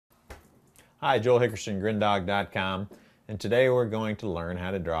Hi, Joel Hickerson, GrinDog.com, and today we're going to learn how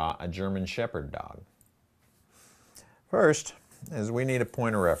to draw a German Shepherd dog. First is we need a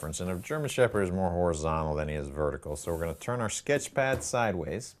point of reference, and a German Shepherd is more horizontal than he is vertical, so we're going to turn our sketch pad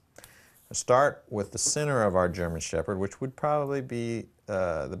sideways. We'll start with the center of our German Shepherd, which would probably be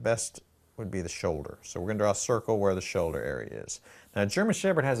the best would be the shoulder. So we're going to draw a circle where the shoulder area is. Now, a German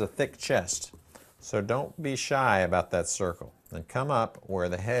Shepherd has a thick chest, so don't be shy about that circle. Then come up where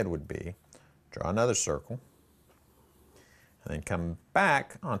the head would be. Draw another circle, and then come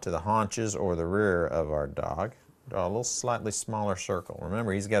back onto the haunches or the rear of our dog. Draw a little slightly smaller circle.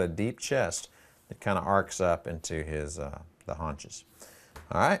 Remember, he's got a deep chest that kind of arcs up into his the haunches.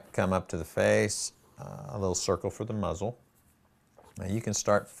 All right, come up to the face, a little circle for the muzzle. Now you can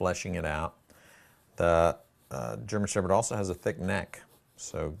start fleshing it out. The German Shepherd also has a thick neck,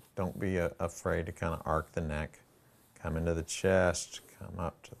 so don't be afraid to kind of arc the neck. Come into the chest, come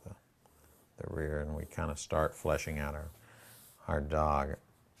up to the rear, and we kind of start fleshing out our dog.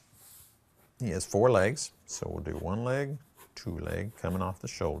 He has 4 legs, so we'll do 1 leg, 2 leg coming off the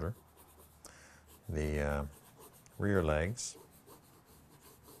shoulder, the rear legs,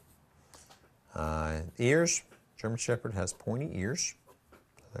 ears. German Shepherd has pointy ears.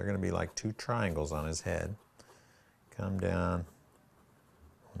 They're going to be like 2 triangles on his head. Come down.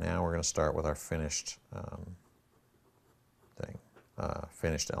 Now we're going to start with our finished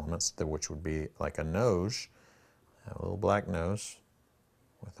finished elements, which would be like a nose, a little black nose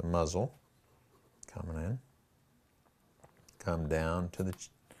with a muzzle coming in. Come down to the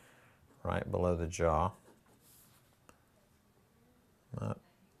right below the jaw. It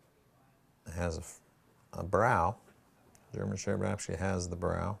has a brow. German Shepherd actually has the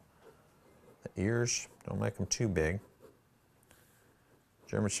brow. The ears, don't make them too big.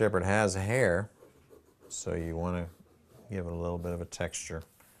 German Shepherd has hair, so you want to give it a little bit of a texture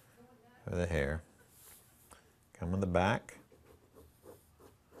for the hair. Come in the back.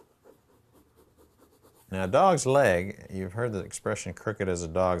 Now, a dog's leg, you've heard the expression crooked as a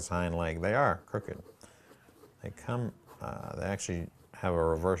dog's hind leg. They are crooked. They actually have a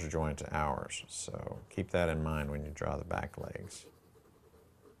reverse joint to ours, so keep that in mind when you draw the back legs.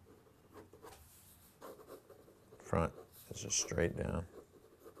 Front is just straight down.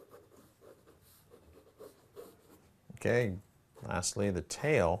 Okay, lastly, the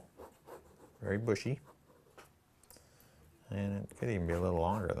tail, very bushy, and it could even be a little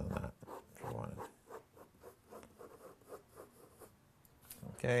longer than that if you wanted.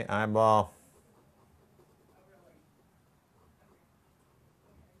 Okay, eyeball.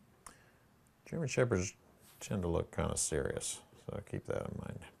 German Shepherds tend to look kind of serious, so keep that in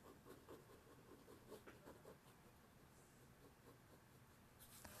mind.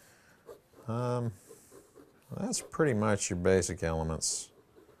 That's pretty much your basic elements,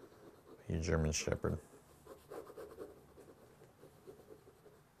 your German Shepherd.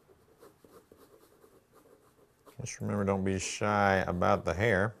 Just remember, don't be shy about the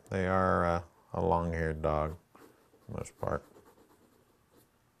hair. They are a long-haired dog, for the most part.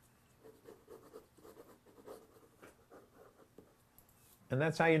 And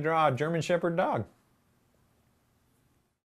that's how you draw a German Shepherd dog.